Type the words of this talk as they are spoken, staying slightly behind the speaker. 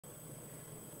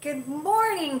Good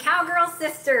morning, Cowgirl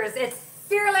sisters. It's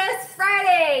Fearless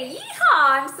Friday. Yeehaw!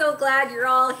 I'm so glad you're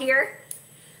all here.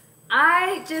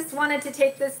 I just wanted to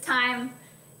take this time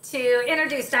to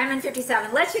introduce Diamond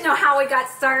 57, let you know how we got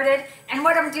started and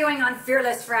what I'm doing on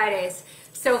Fearless Fridays.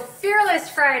 So Fearless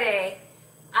Friday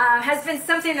has been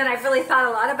something that I've really thought a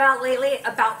lot about lately,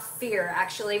 about fear,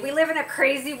 actually. We live in a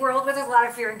crazy world where there's a lot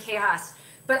of fear and chaos.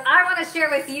 But I want to share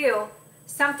with you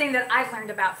something that I've learned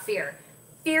about fear.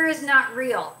 Fear is not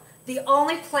real. The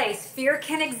only place fear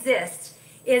can exist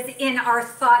is in our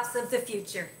thoughts of the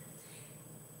future.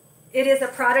 It is a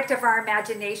product of our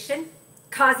imagination,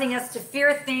 causing us to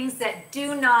fear things that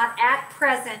do not at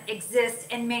present exist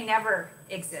and may never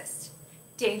exist.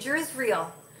 Danger is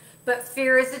real, but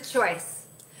fear is a choice.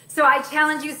 So I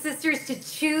challenge you, sisters, to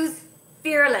choose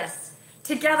fearless.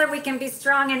 Together we can be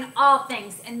strong in all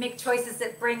things and make choices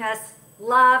that bring us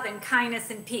love and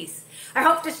kindness and peace. I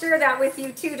hope to share that with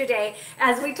you too today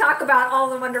as we talk about all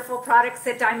the wonderful products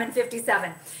at Diamond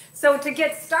 57. So to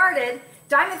get started,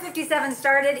 Diamond 57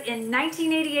 started in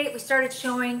 1988. We started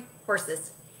showing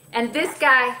horses. And this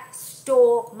guy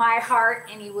stole my heart,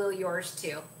 and he will yours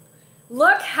too.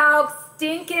 Look how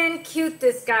stinking cute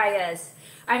this guy is.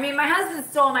 I mean, my husband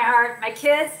stole my heart. My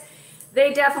kids,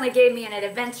 they definitely gave me an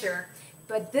adventure.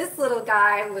 But this little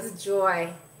guy was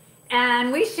joy.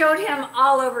 And we showed him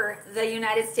all over the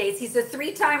United States. He's a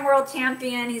 3-time world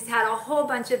champion. He's had a whole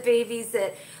bunch of babies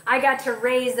that I got to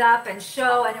raise up and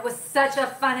show, and it was such a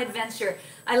fun adventure.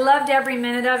 I loved every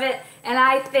minute of it, and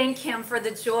I thank him for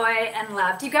the joy and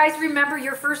love. Do you guys remember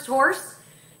your first horse?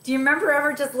 Do you remember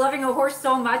ever just loving a horse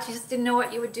so much you just didn't know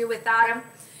what you would do without him?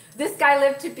 This guy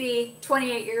lived to be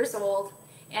 28 years old,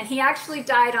 and he actually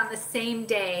died on the same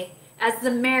day as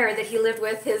the mare that he lived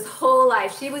with his whole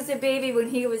life. She was a baby when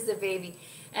he was a baby.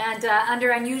 And under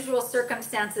unusual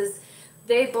circumstances,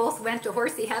 they both went to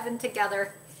horsey heaven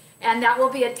together. And that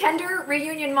will be a tender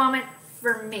reunion moment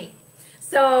for me.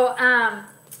 So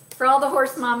for all the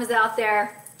horse mamas out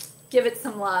there, give it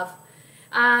some love.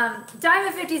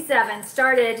 Diamond 57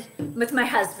 started with my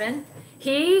husband.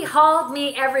 He hauled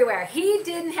me everywhere. He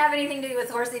didn't have anything to do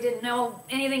with horses. He didn't know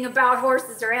anything about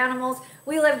horses or animals.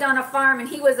 We lived on a farm, and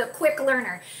he was a quick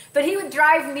learner. But he would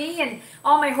drive me and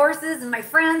all my horses and my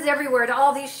friends everywhere to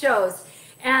all these shows.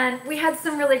 And we had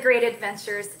some really great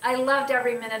adventures. I loved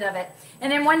every minute of it.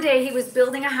 And then one day he was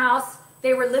building a house.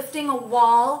 They were lifting a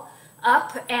wall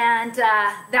up, and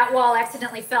that wall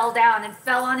accidentally fell down and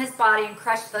fell on his body and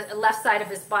crushed the left side of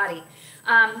his body.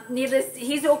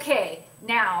 He's okay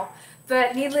now.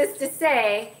 But needless to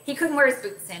say, he couldn't wear his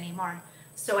boots anymore.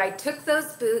 So I took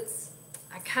those boots,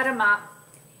 I cut them up,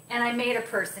 and I made a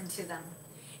purse into them.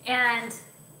 And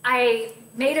I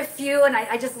made a few, and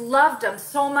I just loved them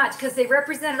so much because they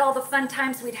represented all the fun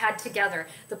times we'd had together,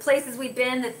 the places we'd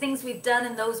been, the things we've done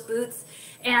in those boots.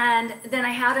 And then I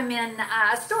had them in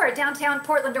a store downtown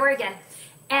Portland, Oregon.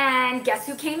 And guess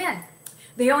who came in?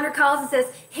 The owner calls and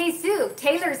says, "Hey, Sue,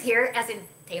 Taylor's here," as in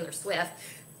Taylor Swift.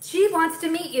 "She wants to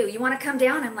meet you. You want to come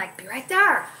down?" I'm like, "Be right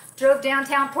there." Drove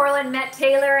downtown Portland, met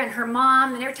Taylor and her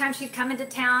mom, and every time she'd come into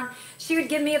town, she would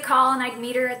give me a call, and I'd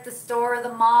meet her at the store or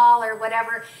the mall or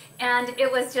whatever. And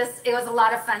it was a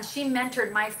lot of fun. She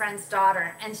mentored my friend's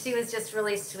daughter, and she was just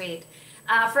really sweet.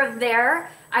 From there,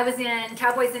 I was in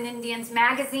Cowboys and Indians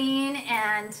magazine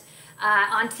and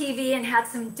on TV, and had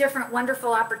some different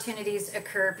wonderful opportunities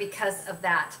occur because of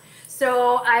that.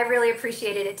 So I really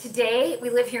appreciated it. Today,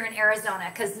 we live here in Arizona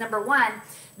because, number one,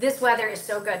 this weather is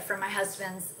so good for my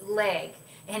husband's leg,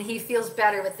 and he feels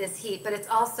better with this heat, but it's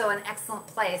also an excellent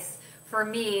place for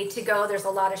me to go. There's a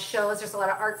lot of shows, there's a lot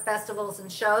of art festivals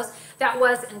and shows. That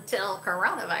was until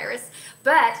coronavirus.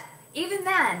 But even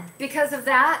then, because of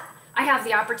that, I have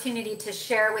the opportunity to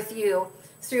share with you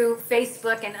through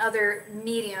Facebook and other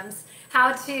mediums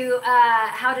how to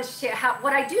share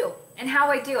what I do and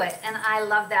how I do it. And I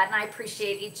love that, and I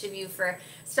appreciate each of you for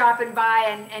stopping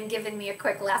by and giving me a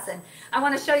quick lesson. I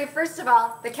want to show you, first of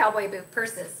all, the cowboy boot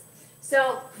purses.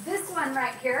 So this one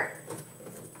right here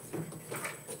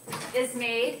is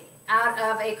made out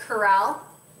of a corral,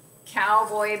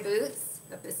 cowboy boots,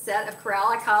 a set of corral.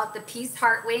 I call it the Peace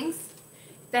Heart Wings.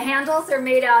 The handles are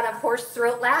made out of horse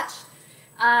throat latch,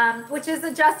 which is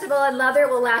adjustable and leather. It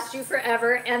will last you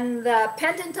forever. And the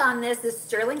pendant on this is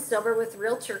sterling silver with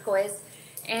real turquoise,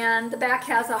 and the back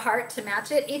has a heart to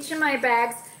match it. Each of my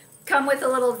bags come with a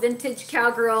little vintage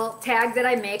cowgirl tag that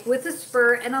I make with a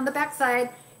spur, and on the back side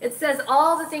it says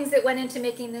all the things that went into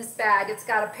making this bag. It's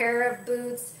got a pair of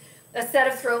boots, a set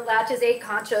of throat latches, 8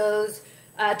 conchos,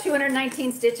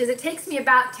 219 stitches. It takes me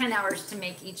about 10 hours to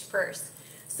make each purse.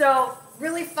 So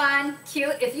really fun,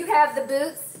 cute. If you have the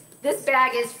boots, this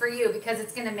bag is for you because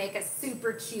it's going to make a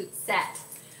super cute set.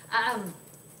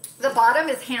 The bottom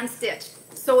is hand stitched,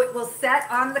 so it will set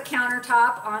on the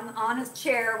countertop, on a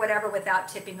chair, whatever, without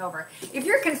tipping over. If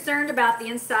you're concerned about the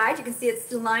inside, you can see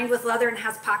it's lined with leather and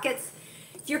has pockets.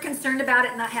 If you're concerned about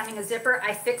it not having a zipper,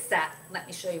 I fixed that. Let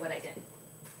me show you what I did.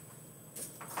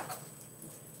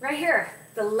 Right here,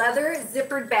 the leather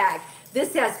zippered bag.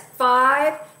 This has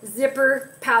 5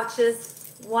 zipper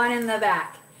pouches, 1 in the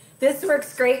back. This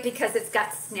works great because it's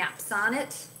got snaps on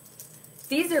it.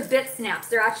 These are bit snaps.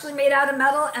 They're actually made out of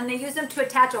metal, and they use them to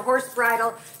attach a horse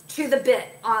bridle to the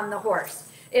bit on the horse.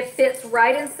 It fits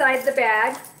right inside the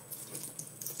bag.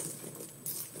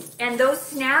 And those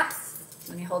snaps,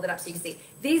 let me hold it up so you can see.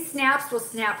 These snaps will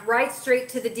snap right straight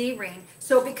to the D-ring,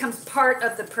 so it becomes part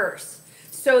of the purse,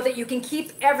 so that you can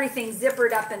keep everything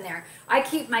zippered up in there. I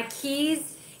keep my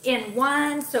keys in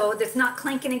one, so it's not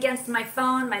clinking against my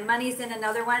phone. My money's in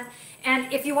another one.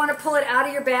 And if you want to pull it out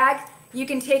of your bag, you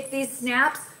can take these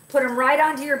snaps, put them right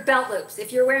onto your belt loops.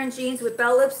 If you're wearing jeans with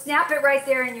belt loops, snap it right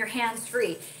there and your hands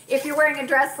free. If you're wearing a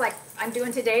dress like I'm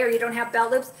doing today, or you don't have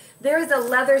belt loops, there's a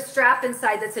leather strap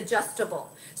inside that's adjustable.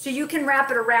 So you can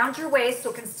wrap it around your waist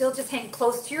so it can still just hang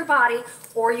close to your body,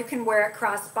 or you can wear it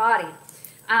cross body.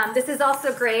 This is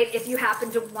also great if you happen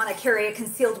to want to carry a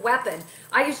concealed weapon.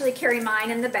 I usually carry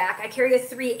mine in the back. I carry a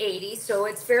 380, so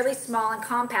it's fairly small and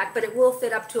compact, but it will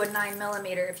fit up to a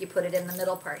 9mm if you put it in the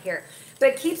middle part here.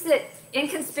 But it keeps it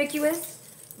inconspicuous,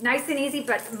 nice and easy,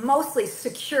 but mostly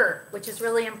secure, which is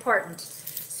really important.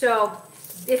 So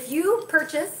if you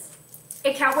purchase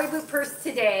a cowboy boot purse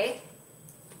today,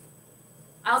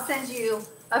 I'll send you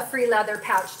a free leather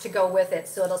pouch to go with it,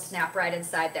 so it'll snap right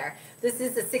inside there. This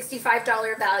is a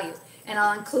 $65 value, and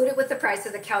I'll include it with the price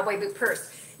of the cowboy boot purse.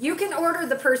 You can order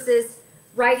the purses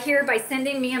right here by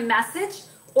sending me a message,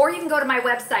 or you can go to my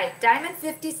website,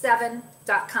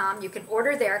 diamond57.com. You can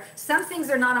order there. Some things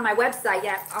are not on my website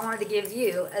yet. I wanted to give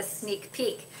you a sneak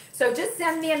peek. So just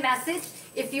send me a message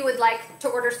if you would like to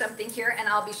order something here, and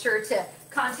I'll be sure to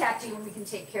contact you when we can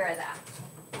take care of that.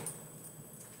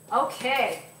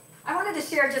 Okay. I wanted to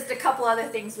share just a couple other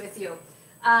things with you.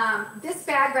 This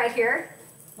bag right here,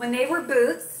 when they were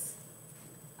boots,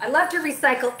 I love to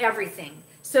recycle everything.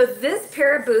 So this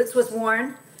pair of boots was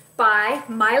worn by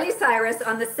Miley Cyrus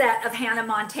on the set of Hannah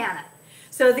Montana.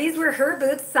 So these were her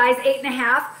boots, size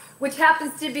 8.5, which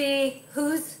happens to be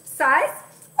whose size?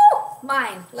 Oh,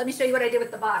 mine. Let me show you what I did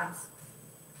with the bottoms.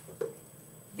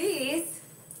 These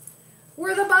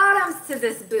were the bottoms to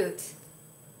this boot.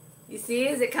 You see,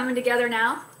 is it coming together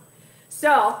now?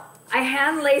 So I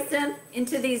hand lace them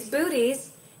into these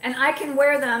booties, and I can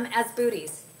wear them as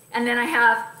booties. And then I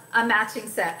have a matching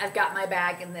set. I've got my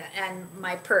bag and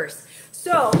my purse.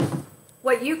 So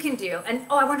what you can do, and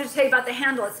oh, I wanted to tell you about the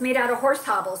handle. It's made out of horse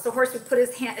hobbles. The horse would put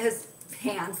his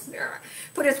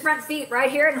front feet right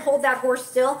here and hold that horse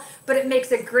still, but it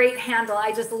makes a great handle.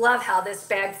 I just love how this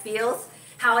bag feels,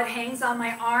 how it hangs on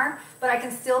my arm, but I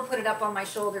can still put it up on my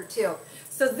shoulder too.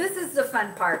 So this is the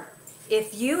fun part.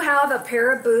 If you have a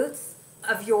pair of boots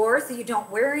of yours that you don't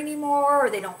wear anymore, or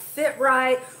they don't fit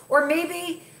right, or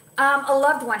maybe a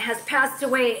loved one has passed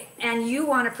away and you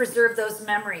want to preserve those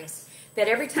memories, that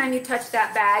every time you touch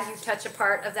that bag, you touch a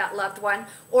part of that loved one,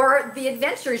 or the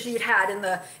adventures you'd had in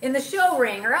the show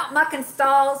ring or out mucking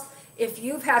stalls. If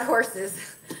you've had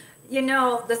horses, you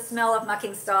know the smell of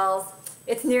mucking stalls.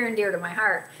 It's near and dear to my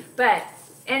heart. But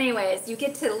anyways, you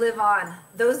get to live on.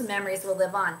 Those memories will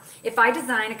live on. If I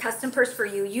design a custom purse for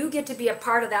you, you get to be a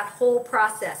part of that whole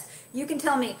process. You can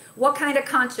tell me what kind of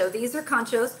concho. These are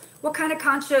conchos. What kind of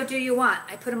concho do you want?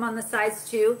 I put them on the size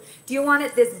 2. Do you want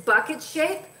it this bucket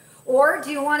shape? Or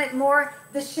do you want it more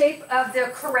the shape of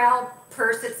the corral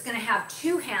purse? It's going to have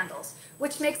 2 handles,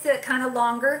 which makes it kind of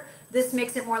longer. This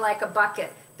makes it more like a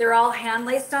bucket. They're all hand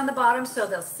laced on the bottom, so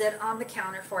they'll sit on the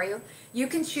counter for you. You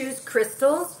can choose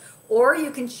crystals, or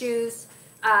you can choose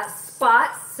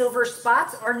spots, silver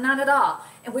spots, or none at all.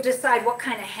 And we decide what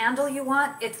kind of handle you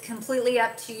want. It's completely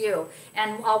up to you.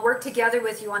 And I'll work together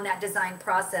with you on that design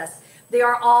process. They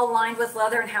are all lined with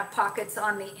leather and have pockets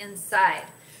on the inside.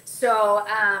 So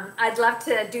I'd love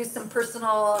to do some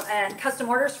personal and custom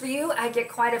orders for you. I get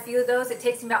quite a few of those. It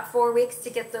takes me about 4 weeks to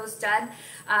get those done,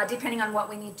 depending on what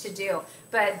we need to do.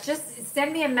 But just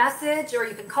send me a message, or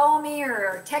you can call me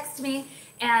or text me,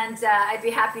 and I'd be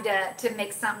happy to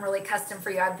make something really custom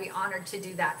for you. I'd be honored to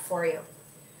do that for you.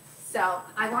 So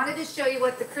I wanted to show you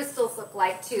what the crystals look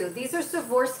like too. These are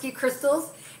Swarovski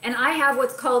crystals, and I have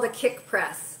what's called a kick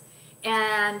press.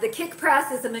 And the kick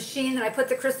press is a machine that I put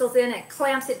the crystals in, and it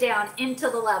clamps it down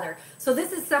into the leather. So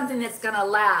this is something that's going to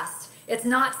last. It's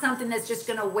not something that's just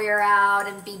going to wear out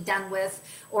and be done with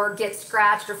or get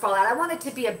scratched or fall out. I want it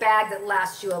to be a bag that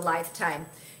lasts you a lifetime.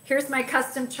 Here's my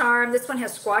custom charm. This one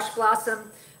has squash blossom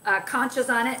conchas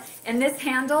on it. And this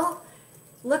handle,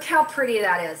 look how pretty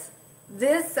that is.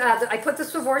 This, I put the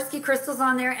Swarovski crystals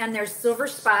on there and there's silver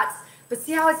spots. But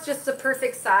see how it's just the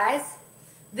perfect size?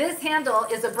 This handle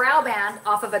is a brow band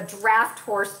off of a draft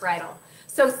horse bridle.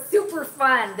 So super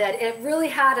fun that it really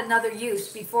had another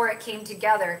use before it came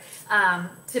together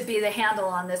to be the handle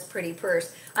on this pretty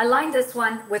purse. I lined this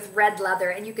one with red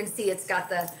leather, and you can see it's got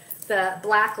the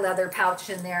black leather pouch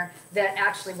in there that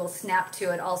actually will snap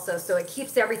to it also. So it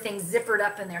keeps everything zippered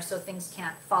up in there so things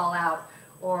can't fall out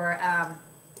or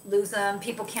lose them.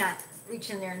 People can't reach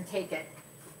in there and take it.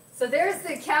 So there's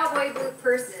the cowboy boot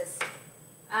purses.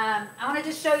 I want to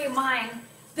just show you mine.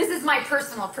 This is my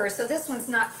personal purse, so this one's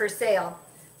not for sale.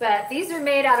 But these are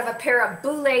made out of a pair of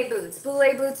boulet boots.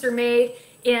 Boulet boots are made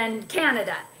in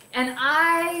Canada. And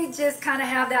I just kind of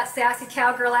have that sassy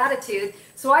cowgirl attitude.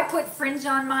 So I put fringe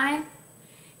on mine.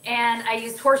 And I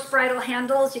used horse bridle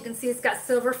handles. You can see it's got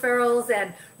silver ferrules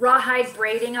and rawhide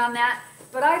braiding on that.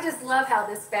 But I just love how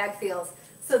this bag feels.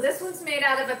 So this one's made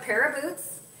out of a pair of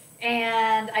boots.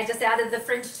 And I just added the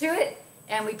fringe to it.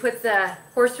 And we put the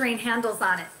horse rein handles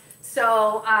on it.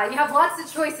 So you have lots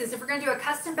of choices. If we're going to do a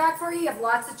custom bag for you have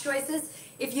lots of choices.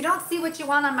 If you don't see what you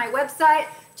want on my website,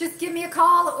 just give me a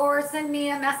call or send me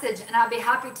a message and I'll be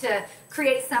happy to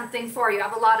create something for you. I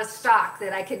have a lot of stock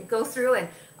that I could go through and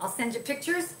I'll send you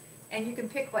pictures and you can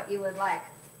pick what you would like.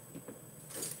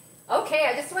 Okay,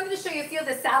 I just wanted to show you a few of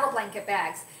the saddle blanket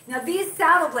bags. Now these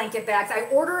saddle blanket bags, I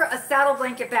order a saddle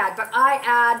blanket bag, but I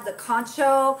add the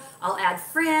concho, I'll add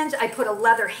fringe, I put a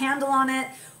leather handle on it,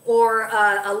 or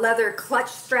a leather clutch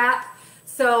strap.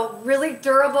 So really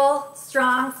durable,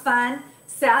 strong, fun,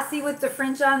 sassy with the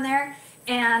fringe on there,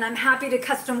 and I'm happy to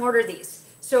custom order these.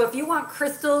 So if you want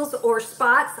crystals or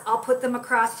spots, I'll put them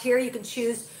across here. You can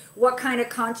choose what kind of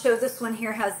concho. This one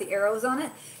here has the arrows on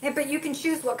it, but you can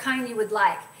choose what kind you would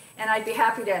like, and I'd be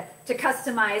happy to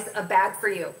customize a bag for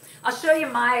you. I'll show you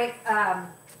my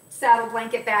saddle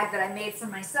blanket bag that I made for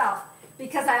myself,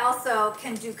 because I also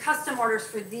can do custom orders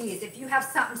for these. If you have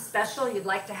something special you'd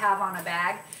like to have on a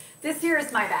bag, this here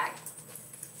is my bag.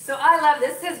 So I love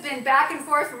this. This has been back and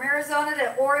forth from Arizona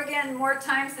to Oregon more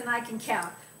times than I can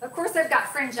count. Of course I've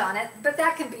got fringe on it, but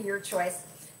that can be your choice.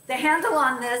 The handle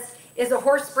on this is a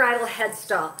horse bridle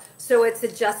headstall. So it's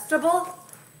adjustable,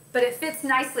 but it fits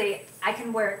nicely. I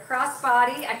can wear it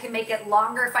crossbody. I can make it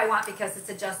longer if I want because it's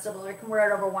adjustable. I can wear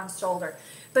it over one shoulder.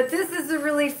 But this is the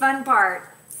really fun part.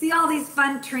 See all these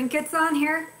fun trinkets on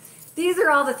here? These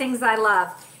are all the things I love.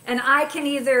 And I can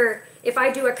either, if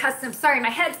I do a custom, sorry,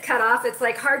 my head's cut off. It's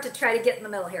like hard to try to get in the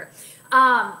middle here.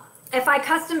 If I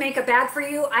custom make a bag for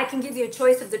you, I can give you a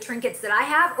choice of the trinkets that I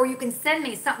have, or you can send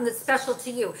me something that's special to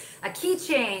you. A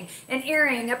keychain, an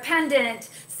earring, a pendant,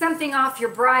 something off your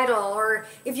bridle, or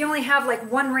if you only have like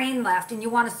one rein left and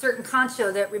you want a certain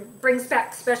concho that brings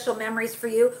back special memories for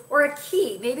you, or a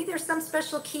key. Maybe there's some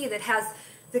special key that has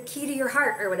the key to your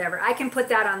heart or whatever. I can put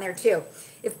that on there too.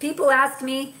 If people ask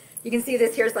me, you can see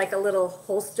this here's like a little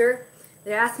holster.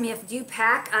 They ask me if do you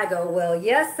pack, I go, well,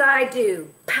 yes, I do.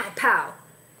 Pow, pow.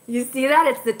 You see that?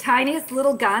 It's the tiniest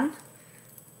little gun,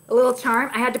 a little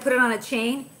charm. I had to put it on a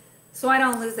chain so I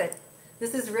don't lose it.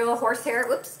 This is real horsehair.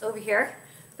 Whoops, over here.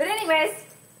 But anyways,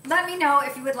 let me know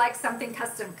if you would like something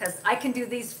custom because I can do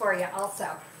these for you also.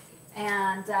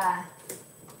 And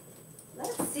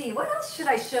let's see, what else should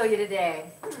I show you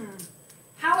today?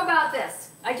 How about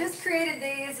this? I just created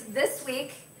these this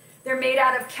week. They're made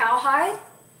out of cowhide.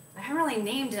 I haven't really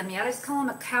named them yet. I just call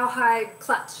them a cowhide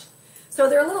clutch. So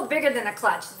they're a little bigger than a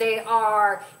clutch. They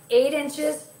are 8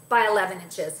 inches by 11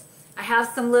 inches. I have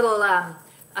some little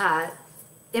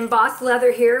embossed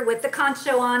leather here with the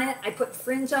concho on it. I put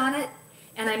fringe on it,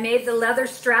 and I made the leather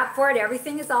strap for it.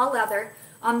 Everything is all leather.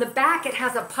 On the back, it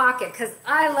has a pocket, because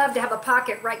I love to have a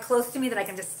pocket right close to me that I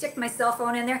can just stick my cell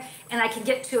phone in there, and I can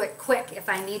get to it quick if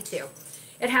I need to.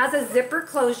 It has a zipper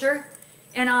closure,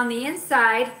 and on the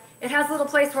inside, it has a little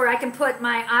place where I can put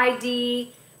my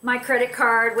ID, my credit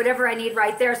card, whatever I need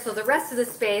right there. So the rest of the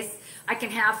space I can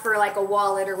have for like a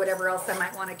wallet or whatever else I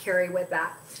might want to carry with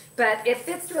that. But it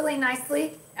fits really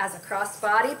nicely as a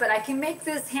crossbody, but I can make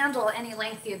this handle any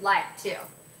length you'd like too.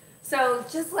 So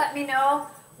just let me know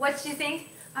what you think.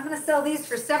 I'm going to sell these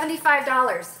for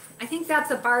 $75. I think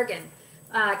that's a bargain.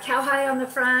 Cowhide on the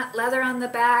front, leather on the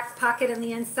back, pocket in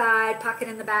the inside, pocket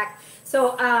in the back.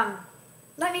 So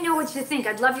let me know what you think.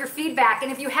 I'd love your feedback.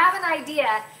 And if you have an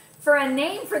idea for a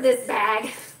name for this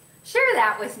bag, share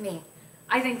that with me.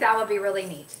 I think that would be really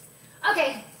neat.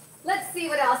 Okay, Let's see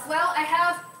what else. Well, I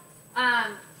have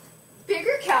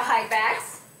bigger cowhide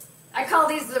bags. I call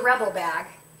these the rebel bag.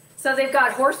 So they've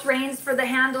got horse reins for the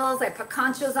handles. I put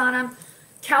conchos on them,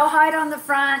 cowhide on the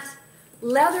front,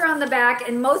 leather on the back,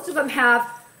 and most of them have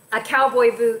a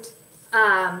cowboy boot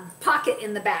pocket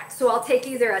in the back. So I'll take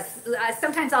either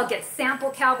sometimes I'll get sample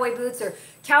cowboy boots or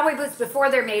cowboy boots before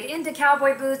they're made into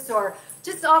cowboy boots, or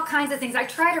just all kinds of things. I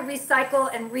try to recycle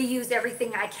and reuse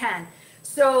everything I can.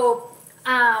 So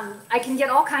I can get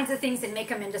all kinds of things and make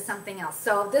them into something else.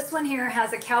 So this one here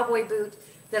has a cowboy boot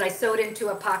that I sewed into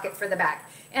a pocket for the back.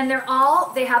 And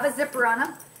they have a zipper on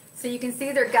them. So you can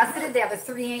see they're gusseted. They have a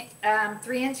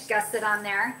 3-inch gusset on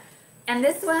there. And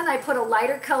this one, I put a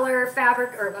lighter color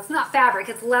fabric, or it's not fabric,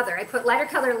 it's leather. I put lighter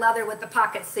color leather with the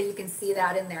pockets so you can see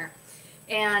that in there.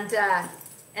 And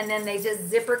then they just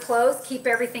zipper close, keep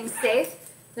everything safe.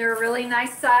 They're a really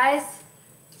nice size.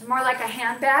 They're more like a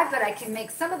handbag, but I can make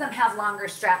some of them have longer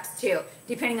straps too,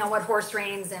 depending on what horse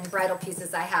reins and bridle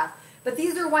pieces I have. But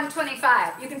these are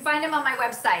 $125. You can find them on my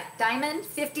website,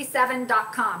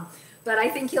 diamond57.com. But I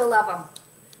think you'll love them.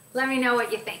 Let me know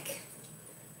what you think.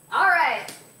 All right.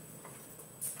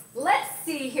 Let's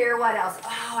see here what else.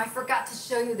 Oh, I forgot to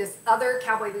show you this other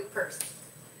cowboy boot purse.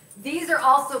 These are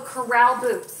also corral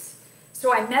boots.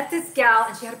 So I met this gal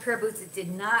and she had a pair of boots that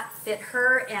did not fit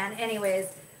her. And anyways,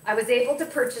 I was able to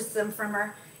purchase them from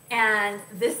her. And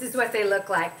this is what they look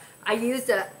like. I used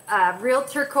a real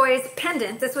turquoise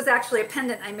pendant. This was actually a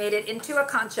pendant. I made it into a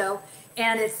concho,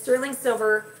 and it's sterling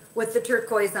silver with the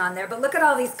turquoise on there. But look at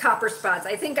all these copper spots.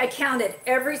 I think I counted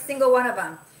every single one of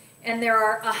them. And there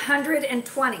are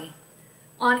 120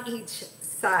 on each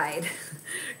side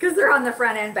because they're on the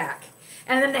front and back.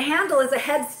 And then the handle is a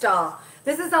head stall.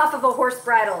 This is off of a horse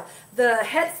bridle. The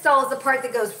head stall is the part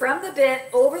that goes from the bit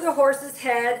over the horse's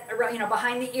head,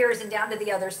 behind the ears and down to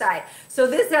the other side. So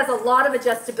this has a lot of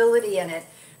adjustability in it.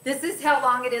 This is how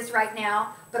long it is right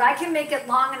now, but I can make it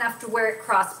long enough to wear it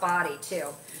cross-body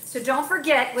too. So don't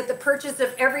forget, with the purchase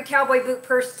of every cowboy boot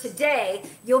purse today,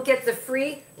 you'll get the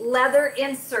free leather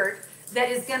insert that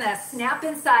is going to snap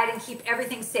inside and keep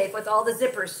everything safe with all the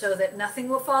zippers so that nothing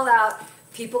will fall out.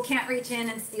 People can't reach in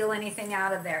and steal anything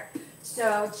out of there.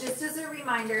 So just as a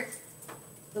reminder,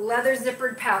 the leather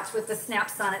zippered pouch with the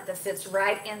snaps on it that fits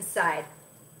right inside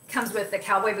comes with the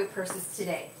cowboy boot purses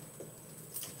today.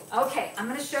 Okay, I'm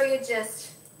going to show you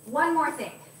just one more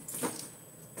thing.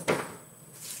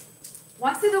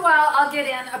 Once in a while, I'll get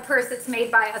in a purse that's made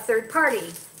by a third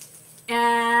party.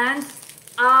 And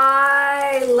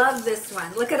I love this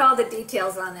one. Look at all the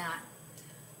details on that.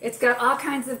 It's got all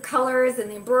kinds of colors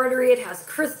and the embroidery. It has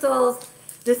crystals.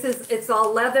 It's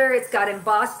all leather. It's got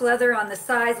embossed leather on the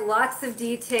sides, lots of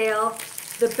detail.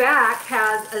 The back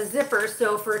has a zipper,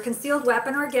 so for a concealed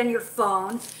weapon, or again, your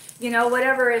phone,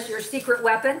 whatever is your secret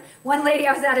weapon. One lady,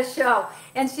 I was at a show,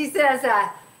 and she says,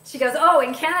 she goes, oh,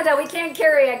 in Canada, we can't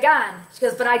carry a gun. She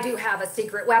goes, but I do have a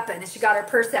secret weapon. And she got her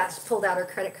purse out. She pulled out her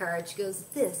credit card. She goes,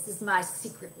 this is my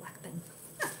secret weapon.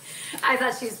 I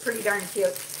thought she was pretty darn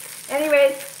cute.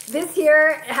 Anyways, this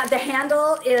here, the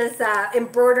handle is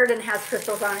embroidered and has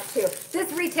crystals on it too.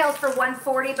 This retails for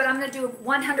 $140, but I'm going to do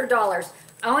 $100.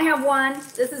 I only have one.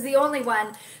 This is the only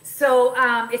one. So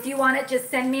if you want it, just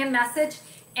send me a message,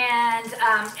 and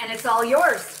it's all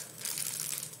yours.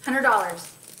 $100.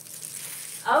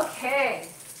 Okay.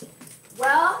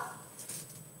 Well,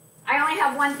 I only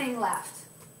have one thing left.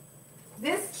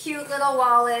 This cute little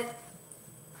wallet,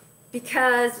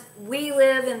 because we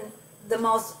live in the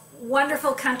most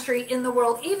wonderful country in the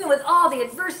world, even with all the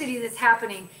adversity that's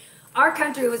happening. Our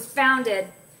country was founded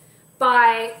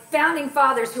by founding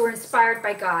fathers who were inspired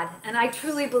by God. And I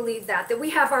truly believe that we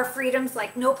have our freedoms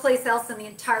like no place else in the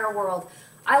entire world.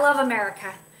 I love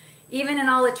America. Even in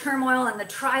all the turmoil and the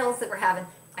trials that we're having,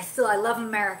 I love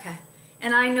America.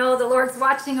 And I know the Lord's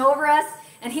watching over us,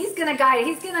 and He's going to guide it.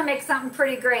 He's going to make something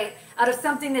pretty great out of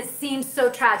something that seems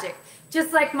so tragic.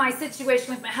 Just like my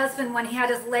situation with my husband when he had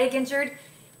his leg injured.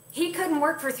 He couldn't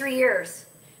work for 3 years.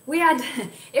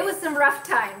 It was some rough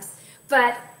times,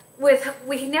 but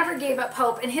we never gave up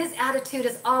hope, and his attitude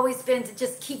has always been to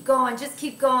just keep going,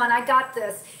 I got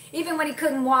this. Even when he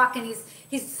couldn't walk and he's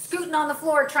scooting on the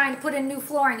floor trying to put in new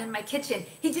flooring in my kitchen,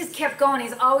 he just kept going.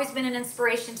 He's always been an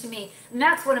inspiration to me, and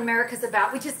that's what America's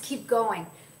about. We just keep going.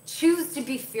 Choose to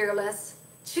be fearless.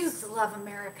 Choose to love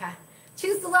America.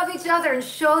 Choose to love each other and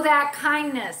show that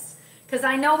kindness, because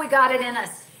I know we got it in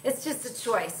us. It's just a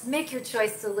choice. Make your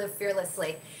choice to live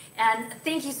fearlessly. And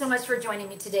thank you so much for joining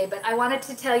me today. But I wanted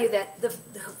to tell you that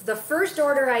the first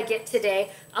order I get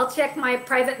today, I'll check my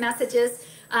private messages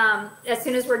as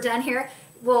soon as we're done here.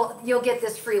 You'll get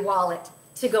this free wallet.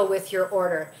 to go with your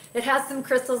order. It has some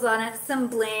crystals on it, some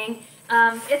bling.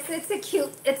 It's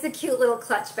a cute little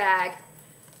clutch bag.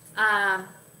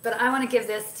 But I want to give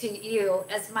this to you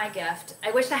as my gift.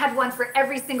 I wish I had one for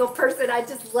every single person. I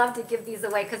just love to give these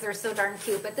away because they're so darn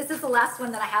cute. But this is the last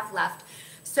one that I have left.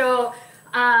 So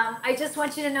I just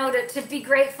want you to know to be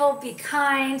grateful, be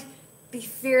kind, be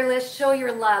fearless, show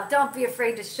your love. Don't be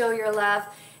afraid to show your love.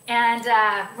 And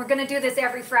we're going to do this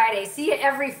every Friday. See you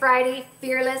every Friday,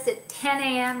 Fearless, at 10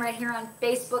 a.m. right here on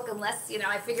Facebook, unless,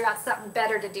 I figure out something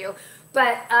better to do.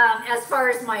 But as far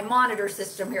as my monitor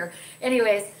system here.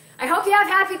 Anyways, I hope you have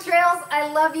happy trails.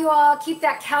 I love you all. Keep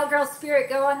that cowgirl spirit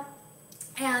going.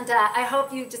 And I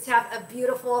hope you just have a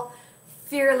beautiful,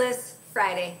 fearless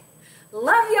Friday.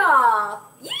 Love y'all.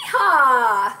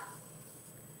 Yeehaw!